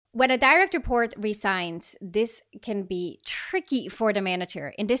When a direct report resigns, this can be tricky for the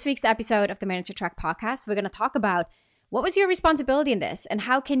manager. In this week's episode of the Manager Track podcast, we're going to talk about what was your responsibility in this and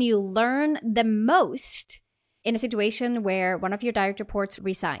how can you learn the most in a situation where one of your direct reports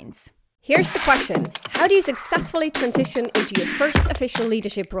resigns. Here's the question. How do you successfully transition into your first official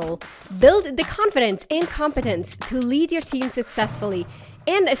leadership role, build the confidence and competence to lead your team successfully,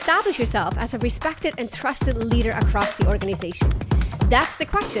 and establish yourself as a respected and trusted leader across the organization? That's the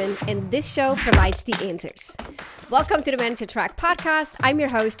question, and this show provides the answers. Welcome to the Manager Track podcast. I'm your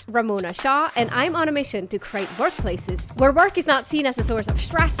host, Ramona Shaw, and I'm on a mission to create workplaces where work is not seen as a source of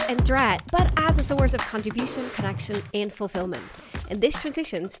stress and dread, but as a source of contribution, connection, and fulfillment. And this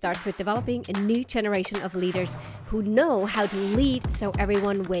transition starts with developing a new generation of leaders who know how to lead so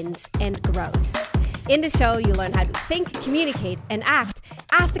everyone wins and grows. In this show, you learn how to think, communicate, and act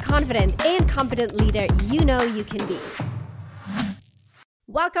as the confident and competent leader you know you can be.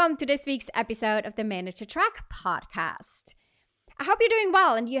 Welcome to this week's episode of the Manager Track podcast. I hope you're doing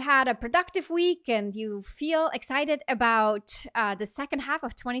well and you had a productive week and you feel excited about the second half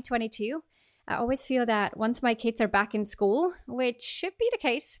of 2022. I always feel that once my kids are back in school, which should be the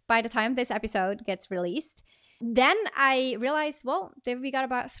case by the time this episode gets released, then I realized, we got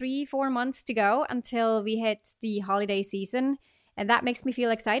about 3-4 months to go until we hit the holiday season. And that makes me feel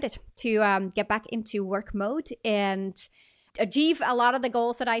excited to get back into work mode and achieve a lot of the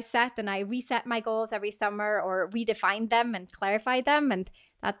goals that I set. And I reset my goals every summer or redefine them and clarify them. And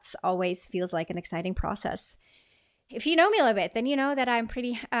that's always feels like an exciting process. If you know me a little bit, then you know that I'm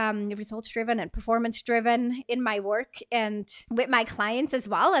pretty results-driven and performance-driven in my work and with my clients as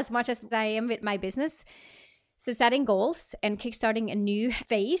well, as much as I am with my business. So setting goals and kickstarting a new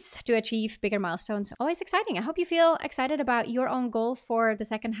phase to achieve bigger milestones, always exciting. I hope you feel excited about your own goals for the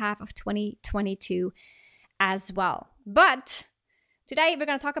second half of 2022 as well. But today we're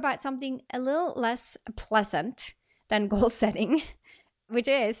going to talk about something a little less pleasant than goal setting, which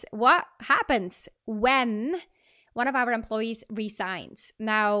is what happens when one of our employees resigns.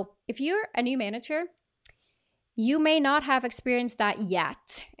 Now, if you're a new manager, you may not have experienced that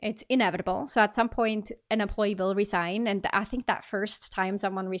yet. It's inevitable. So at some point, an employee will resign. And I think that first time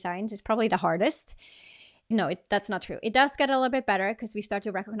someone resigns is probably the hardest. No, that's not true. It does get a little bit better because we start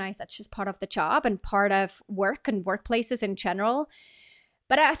to recognize that's just part of the job and part of work and workplaces in general.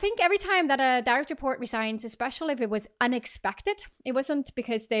 But I think every time that a direct report resigns, especially if it was unexpected, it wasn't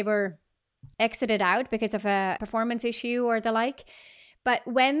because they were exited out because of a performance issue or the like. But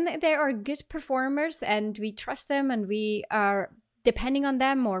when there are good performers and we trust them and we are depending on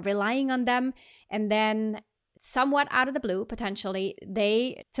them or relying on them, and then somewhat out of the blue, potentially,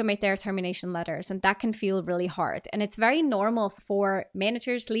 they submit their termination letters, and that can feel really hard. And it's very normal for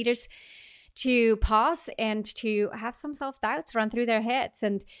managers, leaders to pause and to have some self-doubts run through their heads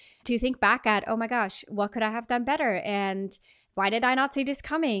and to think back at, oh my gosh, what could I have done better? And why did I not see this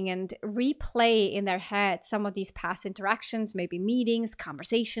coming? And replay in their head some of these past interactions, maybe meetings,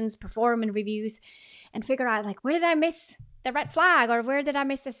 conversations, performance reviews, and figure out like, where did I miss the red flag or where did I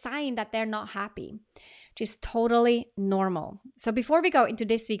miss a sign that they're not happy? Which is totally normal. So before we go into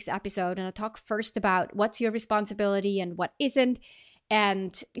this week's episode, and I'll talk first about what's your responsibility and what isn't,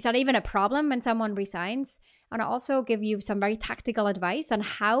 and is that even a problem when someone resigns? And I'll also give you some very tactical advice on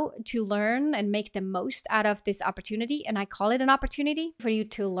how to learn and make the most out of this opportunity. And I call it an opportunity for you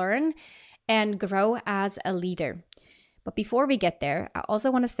to learn and grow as a leader. But before we get there, I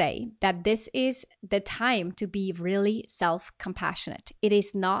also want to say that this is the time to be really self-compassionate. It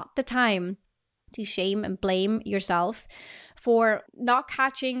is not the time to shame and blame yourself for not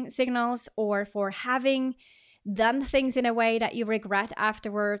catching signals or for having done things in a way that you regret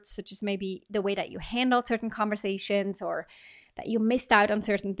afterwards, such as maybe the way that you handled certain conversations or that you missed out on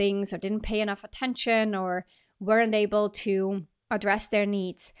certain things or didn't pay enough attention or weren't able to address their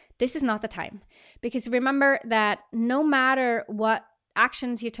needs. This is not the time. Because remember that no matter what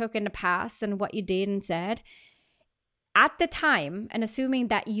actions you took in the past and what you did and said, at the time, and assuming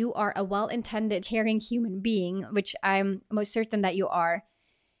that you are a well-intended, caring human being, which I'm most certain that you are,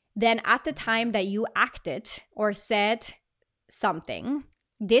 then at the time that you acted or said something,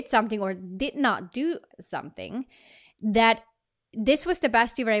 did something or did not do something, that this was the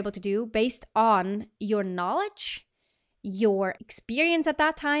best you were able to do based on your knowledge, your experience at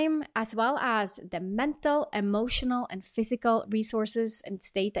that time, as well as the mental, emotional, and physical resources and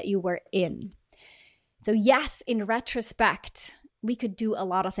state that you were in. So yes, in retrospect, we could do a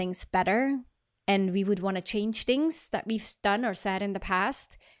lot of things better and we would want to change things that we've done or said in the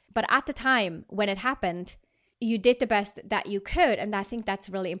past. But at the time when it happened, you did the best that you could. And I think that's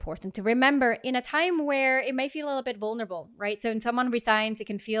really important to remember in a time where it may feel a little bit vulnerable, right? So when someone resigns, it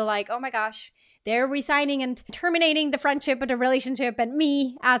can feel like, oh my gosh, they're resigning and terminating the friendship or the relationship, and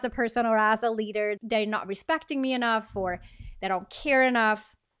me as a person or as a leader, they're not respecting me enough, or they don't care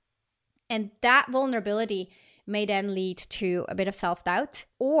enough. And that vulnerability may then lead to a bit of self-doubt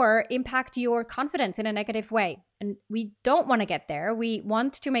or impact your confidence in a negative way. And we don't want to get there. We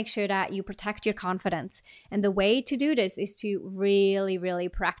want to make sure that you protect your confidence. And the way to do this is to really, really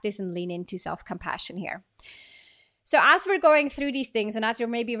practice and lean into self-compassion here. So as we're going through these things, and as you're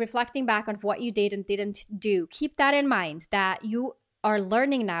maybe reflecting back on what you did and didn't do, keep that in mind, that you are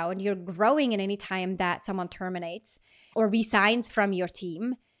learning now and you're growing in any time that someone terminates or resigns from your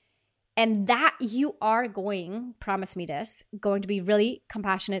team. And that you are going, promise me this, going to be really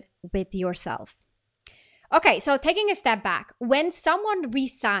compassionate with yourself. Okay, so taking a step back, when someone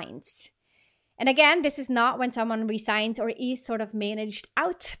resigns, and again, this is not when someone resigns or is sort of managed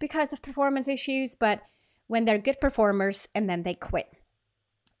out because of performance issues, but when they're good performers and then they quit.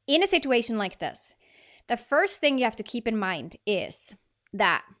 In a situation like this, the first thing you have to keep in mind is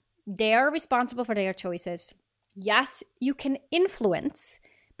that they're responsible for their choices. Yes, you can influence,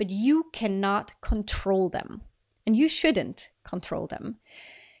 but you cannot control them, and you shouldn't control them.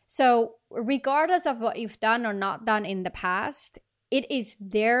 So regardless of what you've done or not done in the past, it is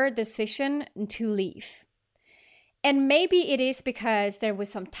their decision to leave. And maybe it is because there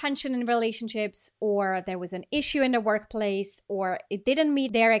was some tension in relationships, or there was an issue in the workplace, or it didn't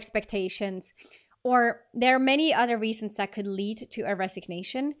meet their expectations, or there are many other reasons that could lead to a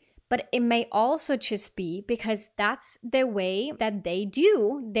resignation. But it may also just be because that's the way that they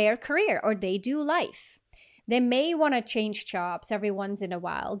do their career or they do life. They may want to change jobs every once in a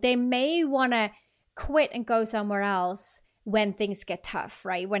while. They may want to quit and go somewhere else when things get tough,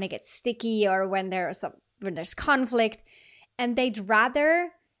 right? When it gets sticky or when there's conflict, and they'd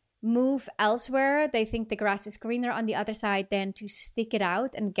rather move elsewhere. They think the grass is greener on the other side than to stick it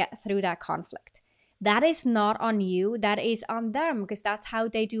out and get through that conflict. That is not on you. That is on them, because that's how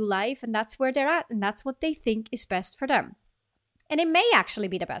they do life and that's where they're at and that's what they think is best for them. And it may actually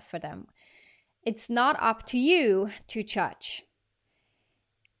be the best for them. It's not up to you to judge.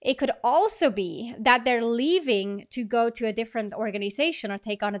 It could also be that they're leaving to go to a different organization or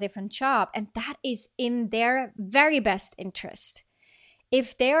take on a different job, and that is in their very best interest.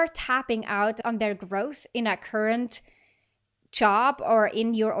 If they're tapping out on their growth in a current job or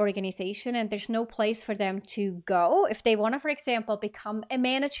in your organization and there's no place for them to go, if they want to, for example, become a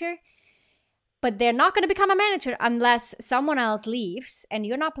manager, but they're not going to become a manager unless someone else leaves and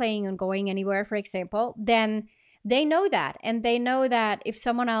you're not planning on going anywhere, for example, then they know that. And they know that if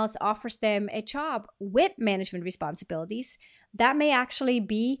someone else offers them a job with management responsibilities, that may actually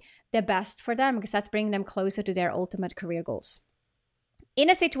be the best for them, because that's bringing them closer to their ultimate career goals. In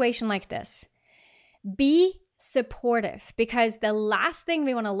a situation like this, be supportive, because the last thing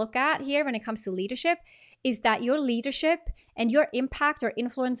we want to look at here when it comes to leadership is that your leadership and your impact or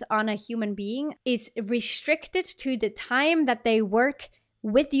influence on a human being is restricted to the time that they work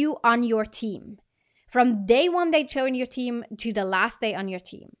with you on your team. From day one they join your team to the last day on your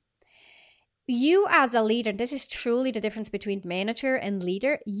team. You as a leader, this is truly the difference between manager and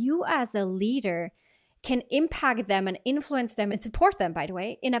leader. You as a leader can impact them and influence them and support them, by the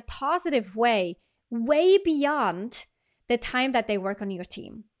way, in a positive way beyond the time that they work on your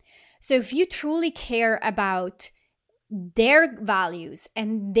team. So if you truly care about their values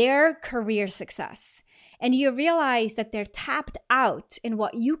and their career success, and you realize that they're tapped out in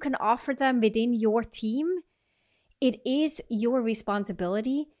what you can offer them within your team, it is your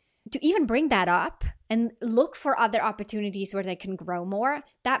responsibility to even bring that up and look for other opportunities where they can grow more.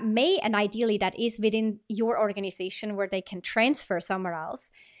 That may, and ideally that is within your organization where they can transfer somewhere else.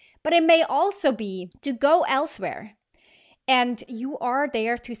 But it may also be to go elsewhere. And you are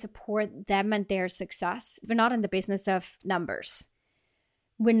there to support them and their success. We're not in the business of numbers.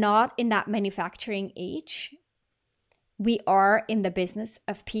 We're not in that manufacturing age. We are in the business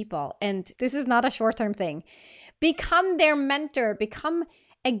of people. And this is not a short-term thing. Become their mentor. Become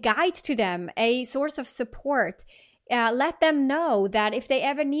a guide to them, a source of support. Let them know that if they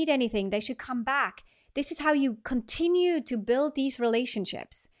ever need anything, they should come back. This is how you continue to build these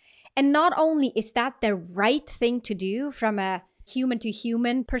relationships. And not only is that the right thing to do from a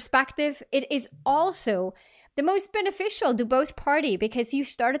human-to-human perspective, it is also the most beneficial to both parties, because you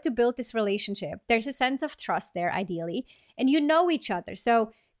started to build this relationship. There's a sense of trust there, ideally, and you know each other.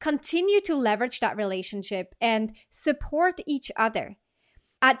 So continue to leverage that relationship and support each other.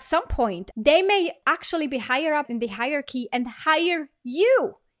 At some point, they may actually be higher up in the hierarchy and hire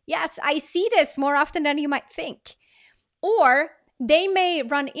you Yes, I see this more often than you might think. Or they may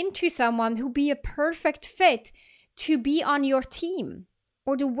run into someone who be a perfect fit to be on your team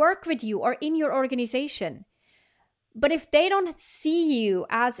or to work with you or in your organization. But if they don't see you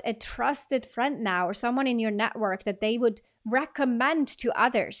as a trusted friend now or someone in your network that they would recommend to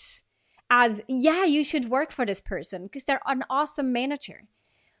others as, yeah, you should work for this person because they're an awesome manager.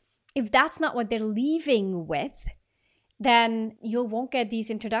 If that's not what they're leaving with, then you won't get these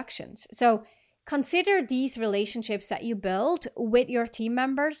introductions. So consider these relationships that you build with your team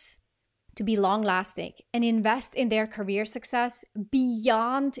members to be long lasting and invest in their career success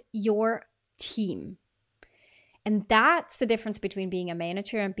beyond your team. And that's the difference between being a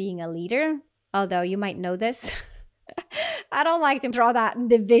manager and being a leader. Although you might know this, I don't like to draw that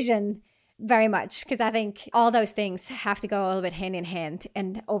division very much because I think all those things have to go a little bit hand in hand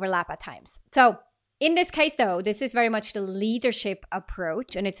and overlap at times. So in this case, though, this is very much the leadership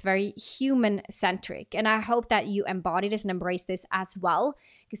approach and it's very human-centric. And I hope that you embody this and embrace this as well,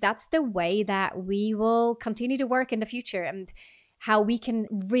 because that's the way that we will continue to work in the future and how we can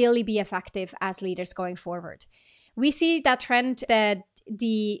really be effective as leaders going forward. We see that trend that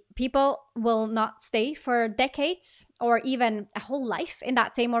the people will not stay for decades or even a whole life in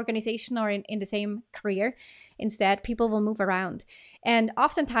that same organization or in the same career. Instead, people will move around. And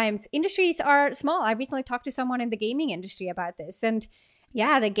oftentimes, industries are small. I recently talked to someone in the gaming industry about this. And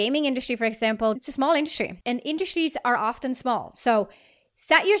yeah, the gaming industry, for example, it's a small industry. And industries are often small. So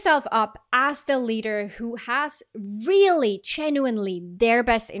set yourself up as the leader who has really genuinely their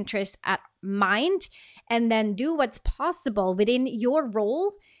best interest at mind, and then do what's possible within your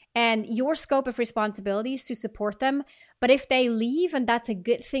role and your scope of responsibilities to support them. But if they leave and that's a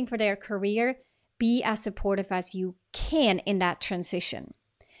good thing for their career, be as supportive as you can in that transition.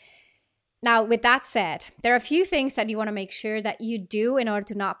 Now, with that said, there are a few things that you want to make sure that you do in order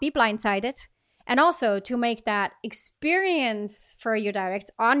to not be blindsided, and also to make that experience for your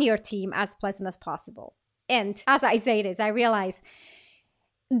direct on your team as pleasant as possible. And as I say this, I realize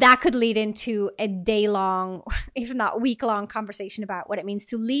that could lead into a day-long, if not week-long conversation about what it means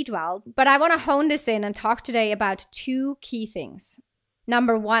to lead well. But I want to hone this in and talk today about two key things.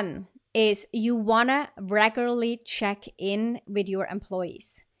 Number one is you want to regularly check in with your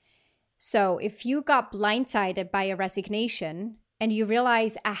employees. So if you got blindsided by a resignation and you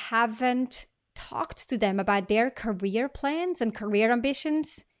realize I haven't talked to them about their career plans and career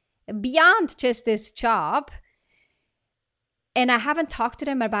ambitions beyond just this job, and I haven't talked to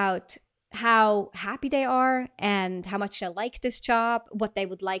them about how happy they are and how much they like this job, what they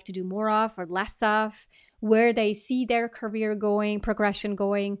would like to do more of or less of, where they see their career going, progression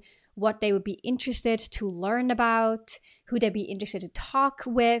going, what they would be interested to learn about, who they'd be interested to talk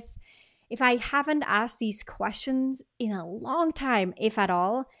with. If I haven't asked these questions in a long time, if at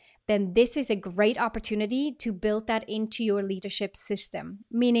all, then this is a great opportunity to build that into your leadership system,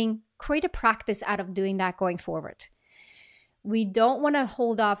 meaning create a practice out of doing that going forward. We don't want to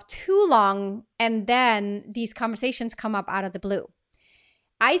hold off too long and then these conversations come up out of the blue.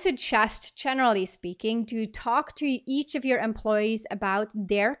 I suggest, generally speaking, to talk to each of your employees about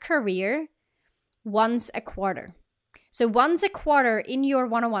their career once a quarter. So once a quarter in your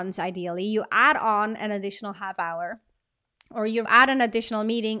one-on-ones, ideally, you add on an additional half hour, or you add an additional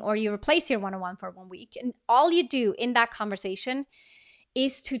meeting, or you replace your one-on-one for 1 week. And all you do in that conversation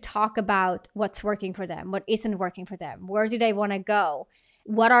is to talk about what's working for them, what isn't working for them, where do they want to go,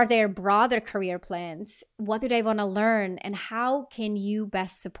 what are their broader career plans, what do they want to learn, and how can you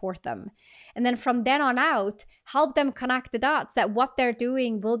best support them. And then from then on out, help them connect the dots that what they're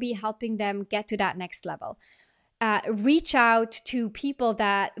doing will be helping them get to that next level. Reach out to people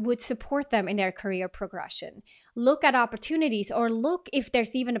that would support them in their career progression. Look at opportunities, or look if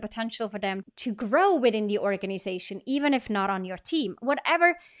there's even a potential for them to grow within the organization, even if not on your team.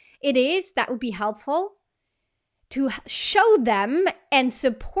 Whatever it is that would be helpful to show them and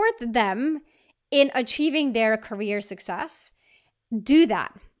support them in achieving their career success, do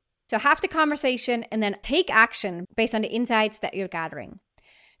that. So have the conversation and then take action based on the insights that you're gathering.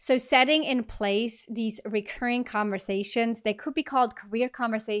 So setting in place these recurring conversations, they could be called career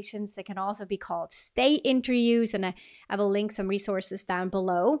conversations. They can also be called stay interviews. And I will link some resources down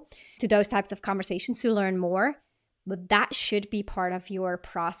below to those types of conversations to learn more. But that should be part of your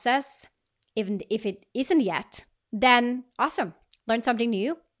process. Even if it isn't yet, then awesome. Learn something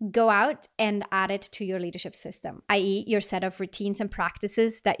new. Go out and add it to your leadership system, i.e. your set of routines and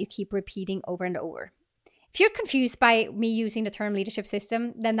practices that you keep repeating over and over. If you're confused by me using the term leadership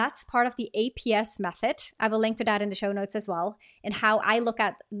system, then that's part of the APS method. I will link to that in the show notes as well, and how I look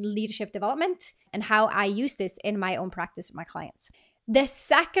at leadership development and how I use this in my own practice with my clients. The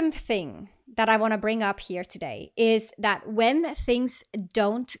second thing that I want to bring up here today is that when things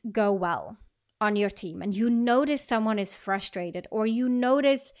don't go well on your team and you notice someone is frustrated, or you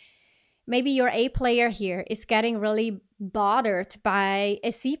notice maybe your A player here is getting really bothered by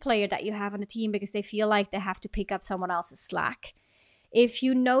a C player that you have on the team because they feel like they have to pick up someone else's slack. If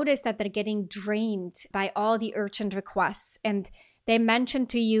you notice that they're getting drained by all the urgent requests and they mention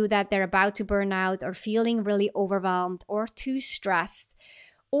to you that they're about to burn out or feeling really overwhelmed or too stressed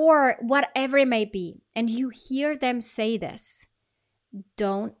or whatever it may be, and you hear them say this,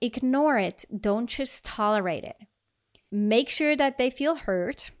 don't ignore it. Don't just tolerate it. Make sure that they feel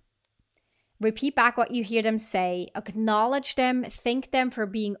heard. Repeat back what you hear them say. Acknowledge them. Thank them for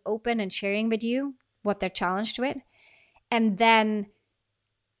being open and sharing with you what they're challenged with. And then,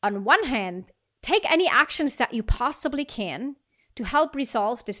 on one hand, take any actions that you possibly can to help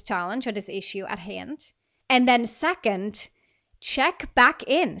resolve this challenge or this issue at hand. And then second, check back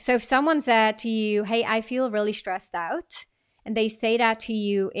in. So if someone said to you, hey, I feel really stressed out, and they say that to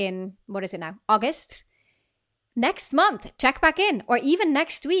you in, what is it now, August, next month, check back in, or even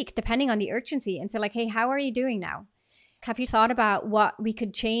next week, depending on the urgency, and say like, hey, how are you doing now? Have you thought about what we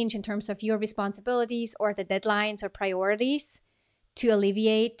could change in terms of your responsibilities or the deadlines or priorities to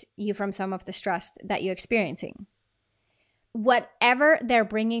alleviate you from some of the stress that you're experiencing? Whatever they're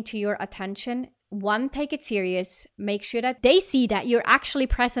bringing to your attention, one, take it serious. Make sure that they see that you're actually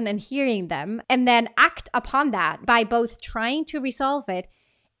present and hearing them, and then act upon that by both trying to resolve it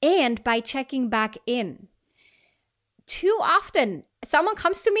and by checking back in. Too often, someone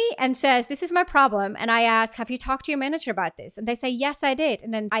comes to me and says, this is my problem. And I ask, have you talked to your manager about this? And they say, yes, I did.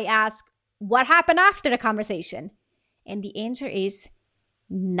 And then I ask, what happened after the conversation? And the answer is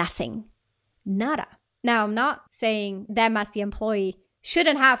nothing. Nada. Now, I'm not saying them as the employee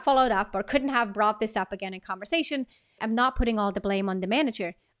shouldn't have followed up or couldn't have brought this up again in conversation. I'm not putting all the blame on the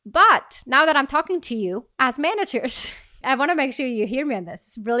manager. But now that I'm talking to you as managers, I want to make sure you hear me on this.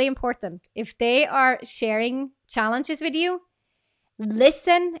 It's really important. If they are sharing challenges with you,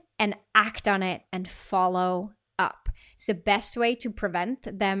 listen and act on it and follow up. It's the best way to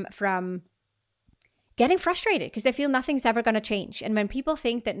prevent them from getting frustrated because they feel nothing's ever going to change. And when people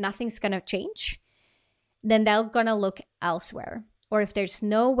think that nothing's going to change, then they're going to look elsewhere. Or if there's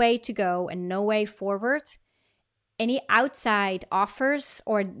no way to go and no way forward, any outside offers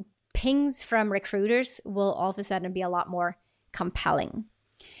or pings from recruiters will all of a sudden be a lot more compelling.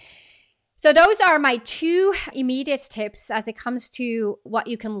 So those are my two immediate tips as it comes to what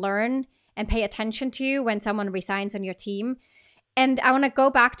you can learn and pay attention to when someone resigns on your team. And I want to go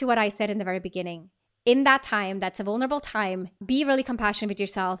back to what I said in the very beginning. In that time, that's a vulnerable time, be really compassionate with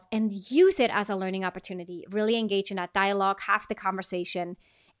yourself and use it as a learning opportunity. Really engage in that dialogue, have the conversation,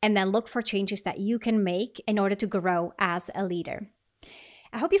 and then look for changes that you can make in order to grow as a leader.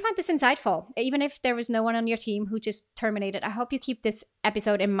 I hope you found this insightful. Even if there was no one on your team who just terminated, I hope you keep this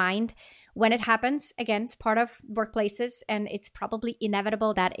episode in mind when it happens. Again, it's part of workplaces, and it's probably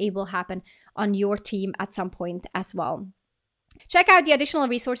inevitable that it will happen on your team at some point as well. Check out the additional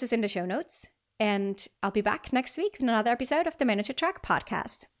resources in the show notes. And I'll be back next week with another episode of the Manager Track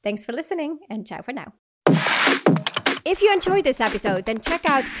podcast. Thanks for listening, and ciao for now. If you enjoyed this episode, then check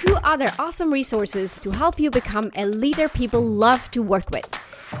out 2 other awesome resources to help you become a leader people love to work with.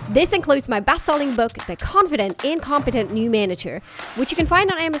 This includes my best-selling book, The Confident and Competent New Manager, which you can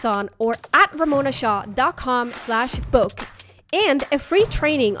find on Amazon or at ramonashaw.com/book, and a free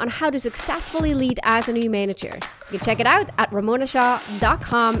training on how to successfully lead as a new manager. You can check it out at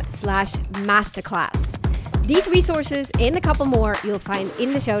ramonashaw.com/masterclass. These resources and a couple more you'll find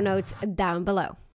in the show notes down below.